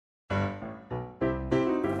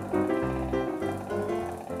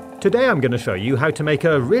Today I'm going to show you how to make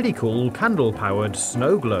a really cool candle-powered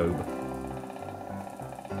snow globe.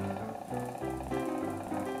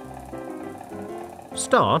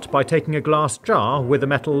 Start by taking a glass jar with a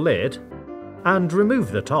metal lid and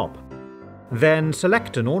remove the top. Then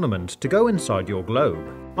select an ornament to go inside your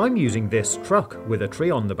globe. I'm using this truck with a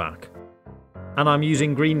tree on the back. And I'm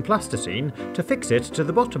using green plasticine to fix it to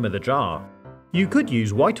the bottom of the jar. You could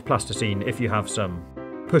use white plasticine if you have some.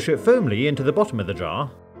 Push it firmly into the bottom of the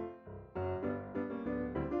jar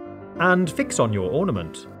and fix on your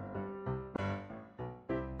ornament.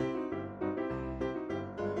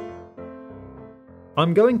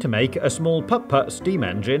 I'm going to make a small putt-putt steam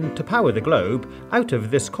engine to power the globe out of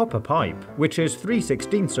this copper pipe, which is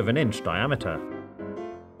 3/16 of an inch diameter.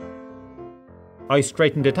 I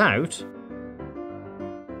straightened it out,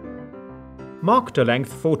 marked a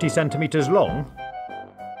length 40 centimeters long,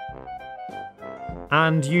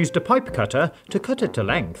 and used a pipe cutter to cut it to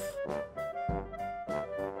length.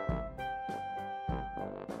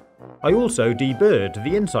 I also deburred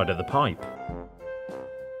the inside of the pipe.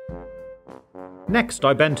 Next,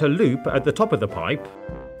 I bent a loop at the top of the pipe,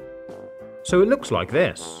 so it looks like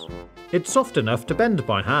this. It's soft enough to bend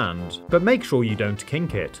by hand, but make sure you don't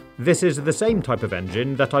kink it. This is the same type of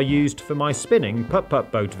engine that I used for my spinning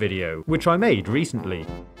putt-putt boat video, which I made recently.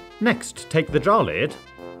 Next, take the jar lid,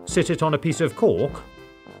 sit it on a piece of cork,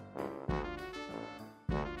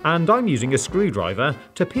 and I'm using a screwdriver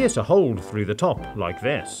to pierce a hole through the top like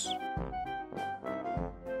this.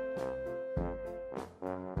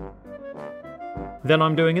 Then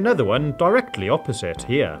I'm doing another one directly opposite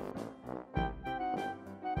here.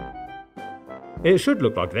 It should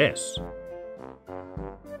look like this.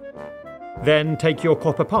 Then take your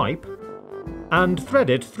copper pipe and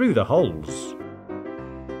thread it through the holes.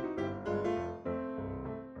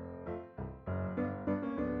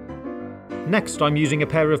 Next, I'm using a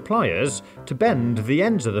pair of pliers to bend the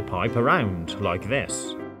ends of the pipe around like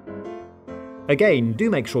this. Again,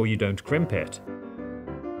 do make sure you don't crimp it.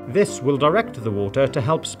 This will direct the water to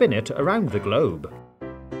help spin it around the globe.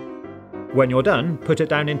 When you're done, put it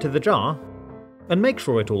down into the jar and make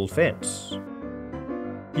sure it all fits.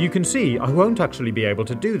 You can see I won't actually be able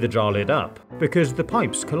to do the jar lid up because the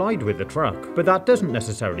pipes collide with the truck, but that doesn't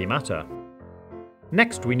necessarily matter.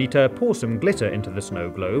 Next, we need to pour some glitter into the snow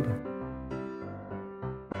globe.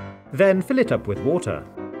 Then fill it up with water.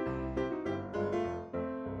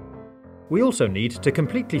 We also need to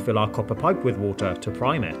completely fill our copper pipe with water to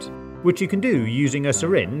prime it, which you can do using a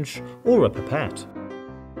syringe or a pipette.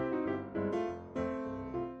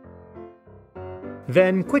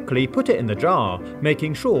 Then quickly put it in the jar,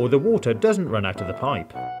 making sure the water doesn't run out of the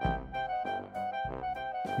pipe.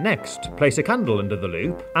 Next, place a candle under the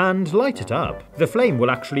loop and light it up. The flame will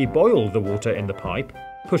actually boil the water in the pipe,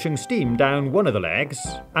 pushing steam down one of the legs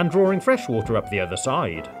and drawing fresh water up the other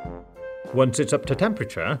side. Once it's up to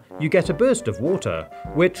temperature, you get a burst of water,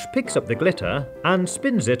 which picks up the glitter and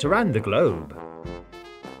spins it around the globe.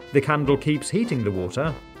 The candle keeps heating the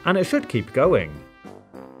water, and it should keep going.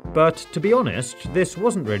 But to be honest, this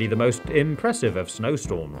wasn't really the most impressive of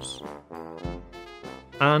snowstorms.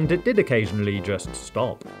 And it did occasionally just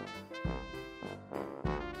stop.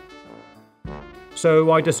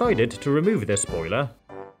 So I decided to remove this spoiler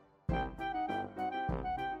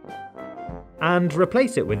and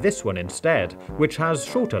replace it with this one instead, which has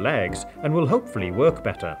shorter legs and will hopefully work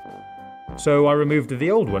better. So I removed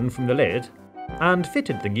the old one from the lid and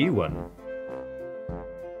fitted the new one.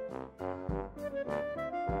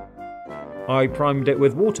 I primed it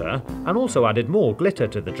with water and also added more glitter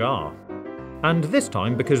to the jar. And this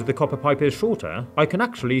time, because the copper pipe is shorter, I can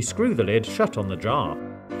actually screw the lid shut on the jar.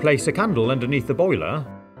 Place a candle underneath the boiler,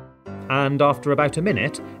 and after about a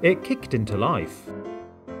minute, it kicked into life.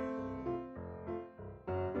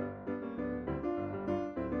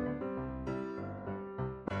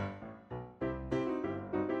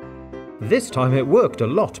 This time it worked a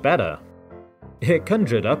lot better. It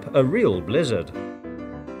conjured up a real blizzard.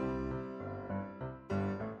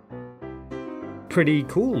 Pretty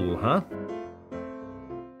cool, huh?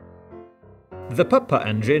 The putt-putt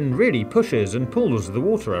engine really pushes and pulls the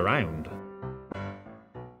water around.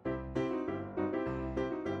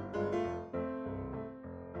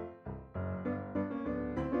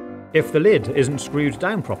 If the lid isn't screwed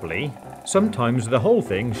down properly, sometimes the whole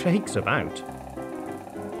thing shakes about.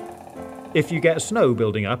 If you get snow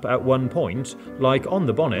building up at one point, like on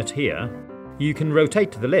the bonnet here, you can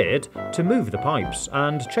rotate the lid to move the pipes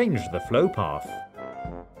and change the flow path.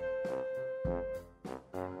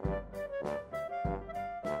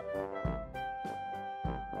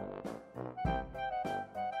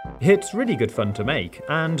 It's really good fun to make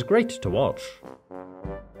and great to watch.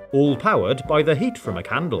 all powered by the heat from a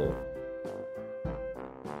candle.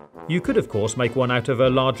 You could of course make one out of a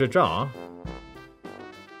larger jar,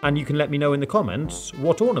 and you can let me know in the comments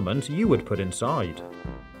what ornament you would put inside.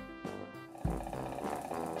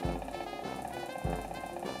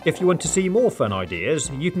 If you want to see more fun ideas,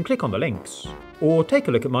 you can click on the links, or take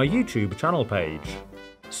a look at my YouTube channel page.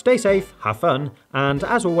 Stay safe, have fun, and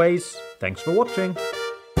as always, thanks for watching.